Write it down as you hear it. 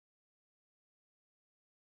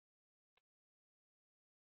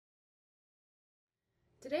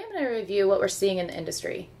Today I'm going to review what we're seeing in the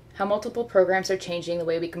industry, how multiple programs are changing the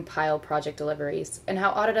way we compile project deliveries, and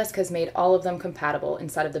how Autodesk has made all of them compatible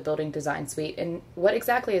inside of the Building Design Suite and what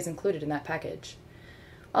exactly is included in that package.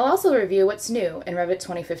 I'll also review what's new in Revit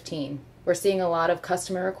 2015. We're seeing a lot of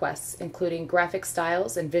customer requests, including graphic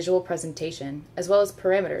styles and visual presentation, as well as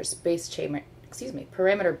parameter-based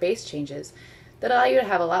changes that allow you to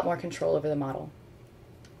have a lot more control over the model.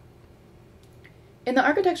 In the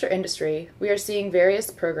architecture industry, we are seeing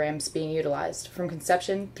various programs being utilized from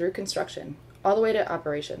conception through construction, all the way to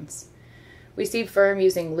operations. We see firms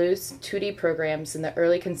using loose 2D programs in the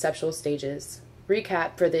early conceptual stages,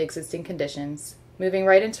 recap for the existing conditions, moving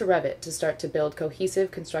right into Revit to start to build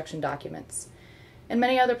cohesive construction documents, and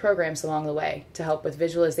many other programs along the way to help with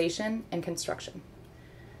visualization and construction.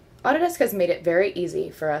 Autodesk has made it very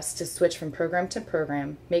easy for us to switch from program to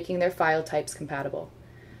program, making their file types compatible.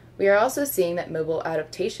 We are also seeing that mobile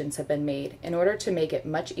adaptations have been made in order to make it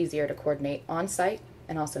much easier to coordinate on-site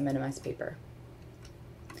and also minimize paper.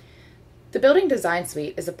 The Building Design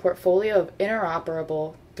Suite is a portfolio of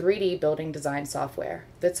interoperable 3D building design software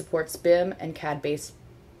that supports BIM and CAD-based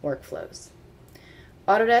workflows.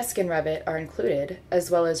 Autodesk and Revit are included,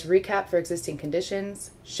 as well as recap for existing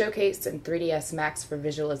conditions, Showcase and 3ds Max for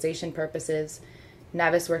visualization purposes,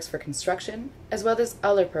 Navisworks for construction, as well as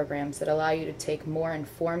other programs that allow you to take more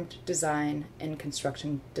informed design and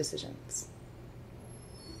construction decisions.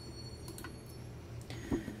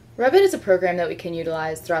 Revit is a program that we can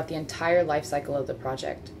utilize throughout the entire life cycle of the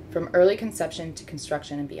project, from early conception to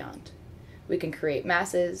construction and beyond. We can create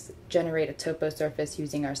masses, generate a topo surface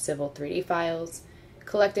using our civil 3D files,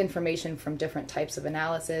 collect information from different types of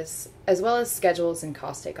analysis, as well as schedules and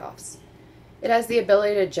cost takeoffs. It has the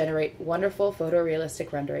ability to generate wonderful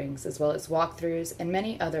photorealistic renderings, as well as walkthroughs and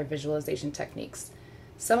many other visualization techniques,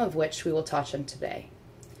 some of which we will touch on today.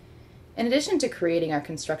 In addition to creating our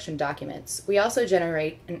construction documents, we also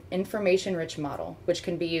generate an information-rich model, which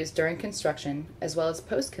can be used during construction as well as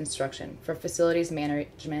post-construction for facilities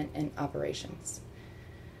management and operations.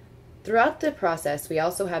 Throughout the process, we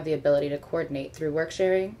also have the ability to coordinate through work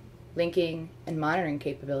sharing, linking, and monitoring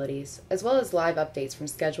capabilities, as well as live updates from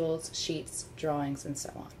schedules, sheets, drawings, and so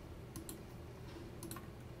on.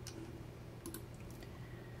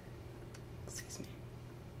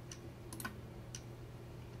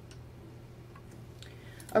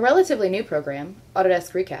 A relatively new program,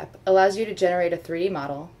 Autodesk Recap, allows you to generate a 3D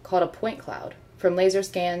model called a point cloud from laser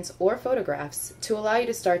scans or photographs to allow you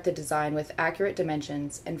to start the design with accurate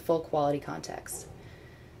dimensions and full quality context.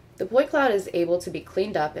 The point cloud is able to be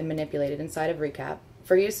cleaned up and manipulated inside of Recap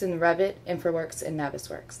for use in Revit, InfraWorks, and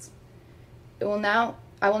Navisworks. I will now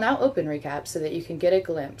open Recap so that you can get a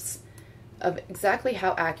glimpse of exactly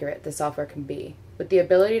how accurate the software can be, with the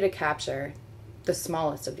ability to capture the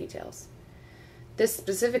smallest of details. This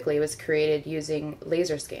specifically was created using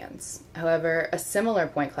laser scans. However, a similar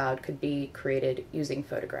point cloud could be created using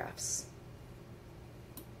photographs.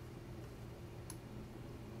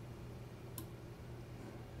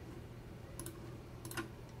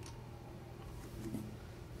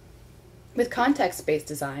 With context-based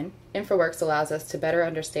design, InfraWorks allows us to better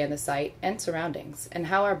understand the site and surroundings and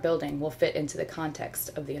how our building will fit into the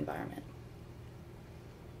context of the environment.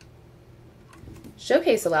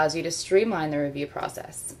 Showcase allows you to streamline the review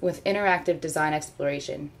process with interactive design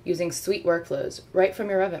exploration using suite workflows right from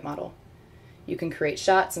your Revit model. You can create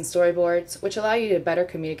shots and storyboards, which allow you to better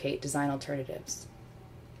communicate design alternatives.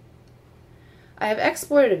 I have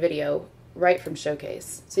exported a video right from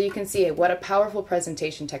Showcase, so you can see what a powerful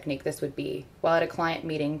presentation technique this would be while at a client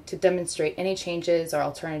meeting to demonstrate any changes or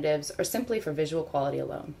alternatives or simply for visual quality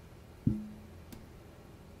alone.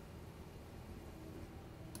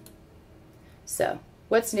 So,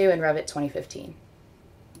 what's new in Revit 2015?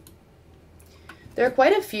 There are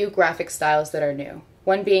quite a few graphic styles that are new,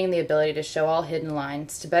 one being the ability to show all hidden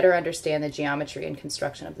lines to better understand the geometry and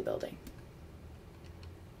construction of the building.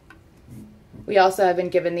 We also have been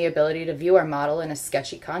given the ability to view our model in a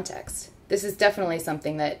sketchy context. This is definitely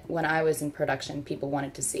something that when I was in production, people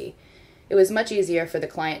wanted to see. It was much easier for the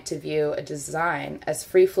client to view a design as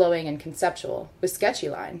free-flowing and conceptual with sketchy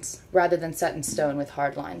lines, rather than set in stone with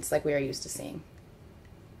hard lines like we are used to seeing.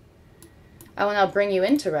 I will now bring you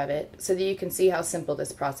into Revit so that you can see how simple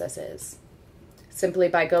this process is. Simply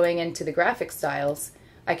by going into the graphic styles,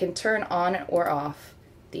 I can turn on or off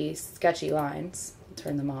these sketchy lines,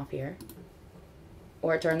 turn them off here,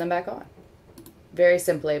 or turn them back on. Very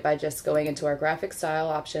simply by just going into our graphic style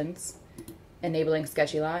options, enabling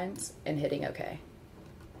sketchy lines, and hitting OK.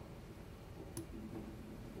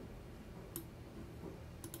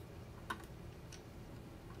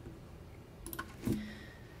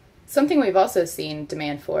 Something we've also seen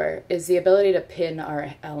demand for is the ability to pin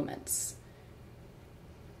our elements.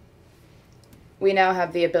 We now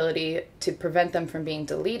have the ability to prevent them from being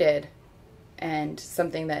deleted, and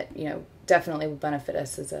something that definitely will benefit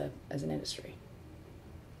us as an industry.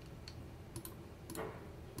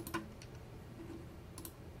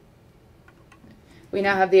 We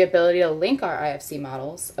now have the ability to link our IFC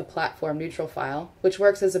models, a platform-neutral file, which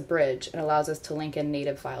works as a bridge and allows us to link in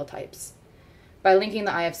native file types. By linking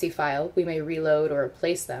the IFC file, we may reload or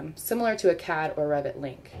replace them, similar to a CAD or Revit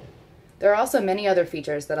link. There are also many other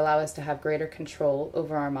features that allow us to have greater control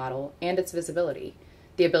over our model and its visibility,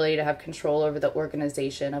 the ability to have control over the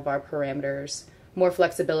organization of our parameters, more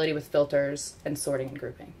flexibility with filters, and sorting and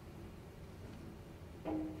grouping.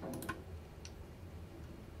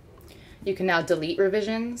 You can now delete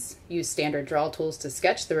revisions, use standard draw tools to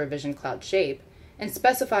sketch the revision cloud shape, and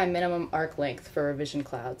specify minimum arc length for revision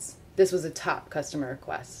clouds. This was a top customer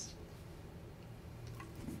request.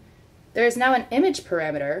 There is now an image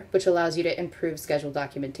parameter, which allows you to improve schedule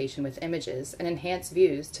documentation with images and enhance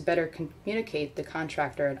views to better communicate the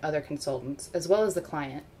contractor and other consultants, as well as the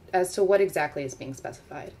client, as to what exactly is being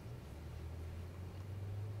specified.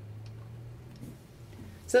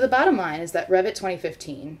 So the bottom line is that Revit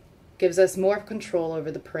 2015 gives us more control over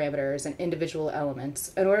the parameters and individual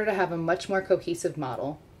elements in order to have a much more cohesive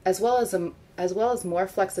model, as well as more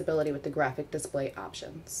flexibility with the graphic display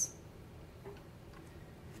options.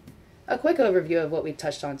 A quick overview of what we've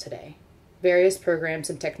touched on today. Various programs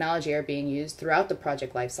and technology are being used throughout the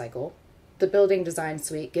project lifecycle. The Building Design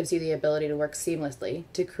Suite gives you the ability to work seamlessly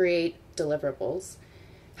to create deliverables.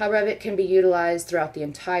 How Revit can be utilized throughout the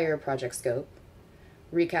entire project scope.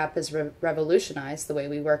 Recap has revolutionized the way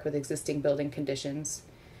we work with existing building conditions,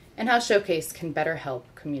 and how Showcase can better help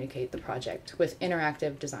communicate the project with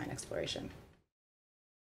interactive design exploration.